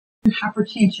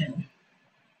Hypertension.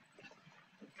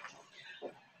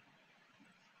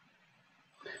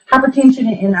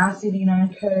 Hypertension in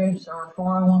ICD-10 codes are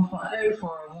 401.0,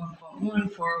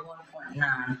 401.1,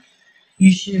 401.9.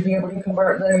 You should be able to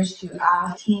convert those to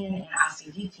I-10 and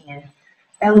ICD-10.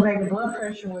 Elevated blood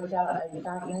pressure without a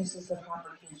diagnosis of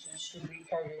hypertension should be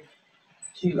coded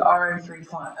to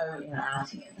RO3.0 in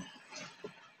I-10.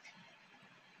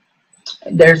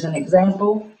 There's an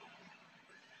example.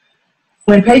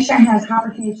 When a patient has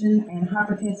hypertension and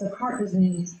hypertensive heart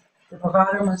disease, the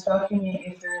provider must document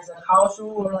if there is a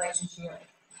causal relationship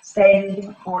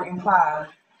stated or implied.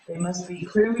 They must be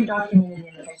clearly documented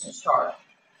in the patient's chart.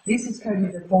 This is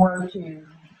coded to 402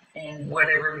 and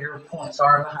whatever your points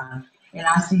are behind. In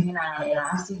ICD-9 and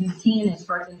ICD-10 is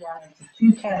broken down into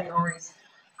two categories,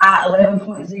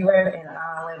 I-11.0 and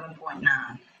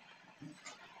I-11.9.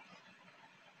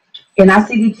 In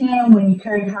ICD-10, when you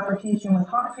code hypertension with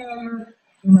heart failure,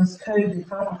 you must code the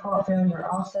type of heart failure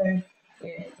also, and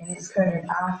it's coded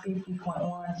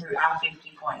I-50.1 through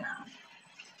I-50.9.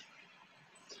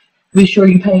 Be sure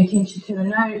you pay attention to the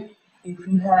note. If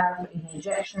you have an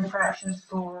ejection fraction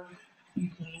score, you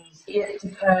can use it to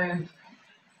code,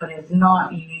 but if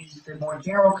not, you use the more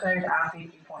general code,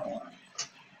 I-50.1.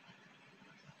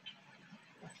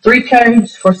 3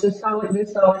 codes for systolic,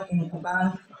 diastolic, and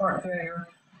combined heart failure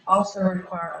also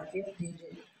require a 5th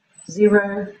digit.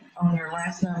 0 on your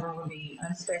last number would be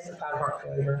unspecified heart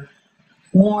failure.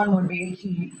 1 would be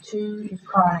acute, 2 is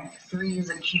chronic, 3 is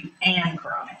acute and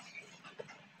chronic.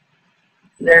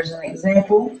 There's an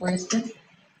example listed.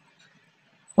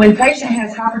 When a patient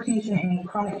has hypertension and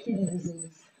chronic kidney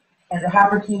disease, and the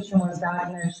hypertension was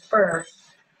diagnosed first,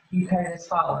 you code as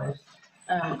follows.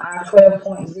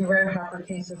 I-12.0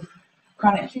 hypertensive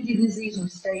chronic kidney disease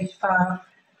with stage 5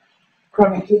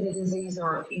 chronic kidney disease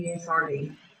or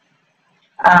ESRD.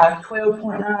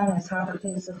 I-12.9 is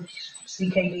hypertensive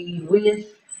CKD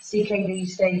with CKD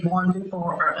stage 1 to 4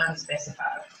 or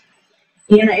unspecified.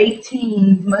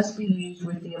 N18 must be used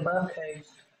with the above codes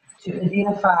to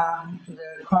identify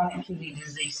the chronic kidney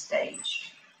disease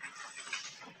stage.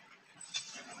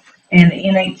 And the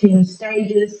N18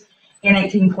 stages,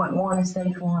 N18.1 is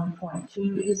stage 1,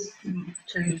 .2 is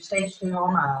to stage 2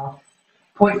 or mild,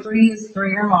 .3 is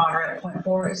 3 or moderate,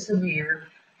 .4 is severe,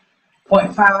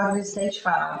 .5 is stage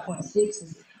 5, .6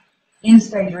 is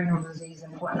end-stage renal disease,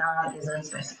 and .9 is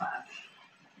unspecified.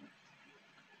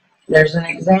 There's an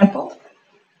example.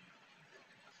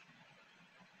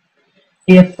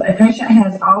 If a patient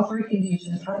has all 3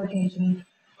 conditions, hypertension,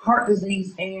 heart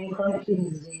disease, and chronic kidney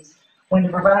disease, when the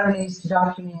provider needs to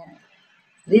document,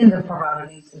 the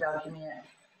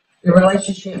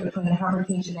relationship between the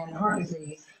hypertension and the heart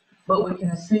disease, but we can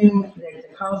assume that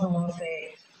the causal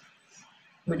effect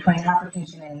between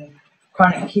hypertension and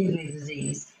chronic kidney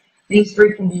disease. These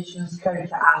 3 conditions code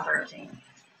to I-13.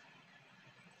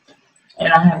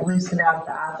 And I have listed out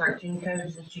the I-13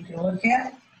 codes that you can look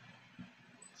at.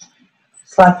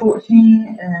 Slide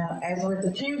 14, as with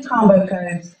the 2 combo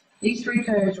codes, these 3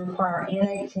 codes require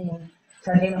N18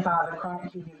 to identify the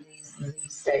chronic kidney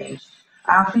disease stage,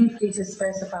 I-50 to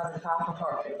specify the type of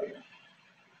heart failure.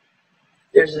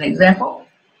 There's an example.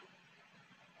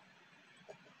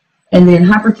 And then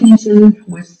hypertension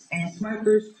and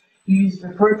smokers use the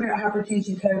appropriate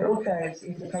hypertension code or codes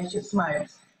if the patient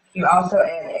smokes. You also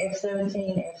add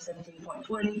F17,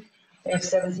 F17.20,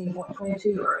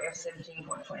 F17.22, or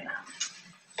F17.29.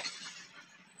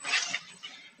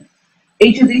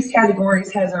 Each of these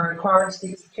categories has a required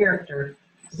 6th character.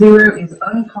 0 is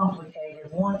uncomplicated,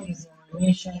 1 is in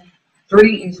remission,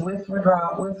 3 is with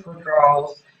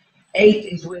withdrawals, 8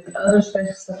 is with other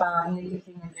specified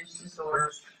nicotine-induced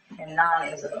disorders, and 9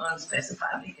 is an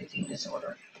unspecified nicotine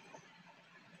disorder.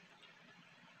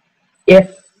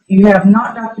 If you have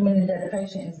not documented that the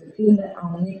patient is dependent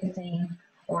on nicotine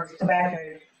or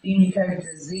tobacco, you code to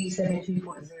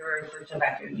Z72.0 for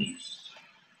tobacco use.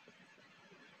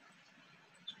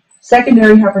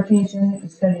 Secondary hypertension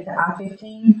is coded to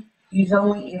I-15. Use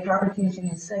only if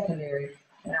hypertension is secondary,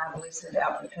 and I've listed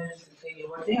out the codes to tell you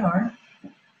what they are.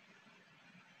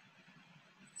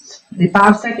 The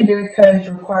 5 secondary codes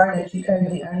require that you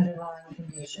code the underlying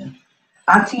condition.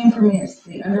 I-10 permits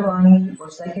the underlying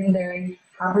or secondary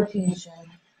hypertension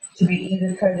to be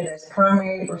either coded as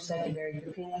primary or secondary,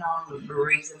 depending on the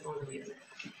reason for the visit.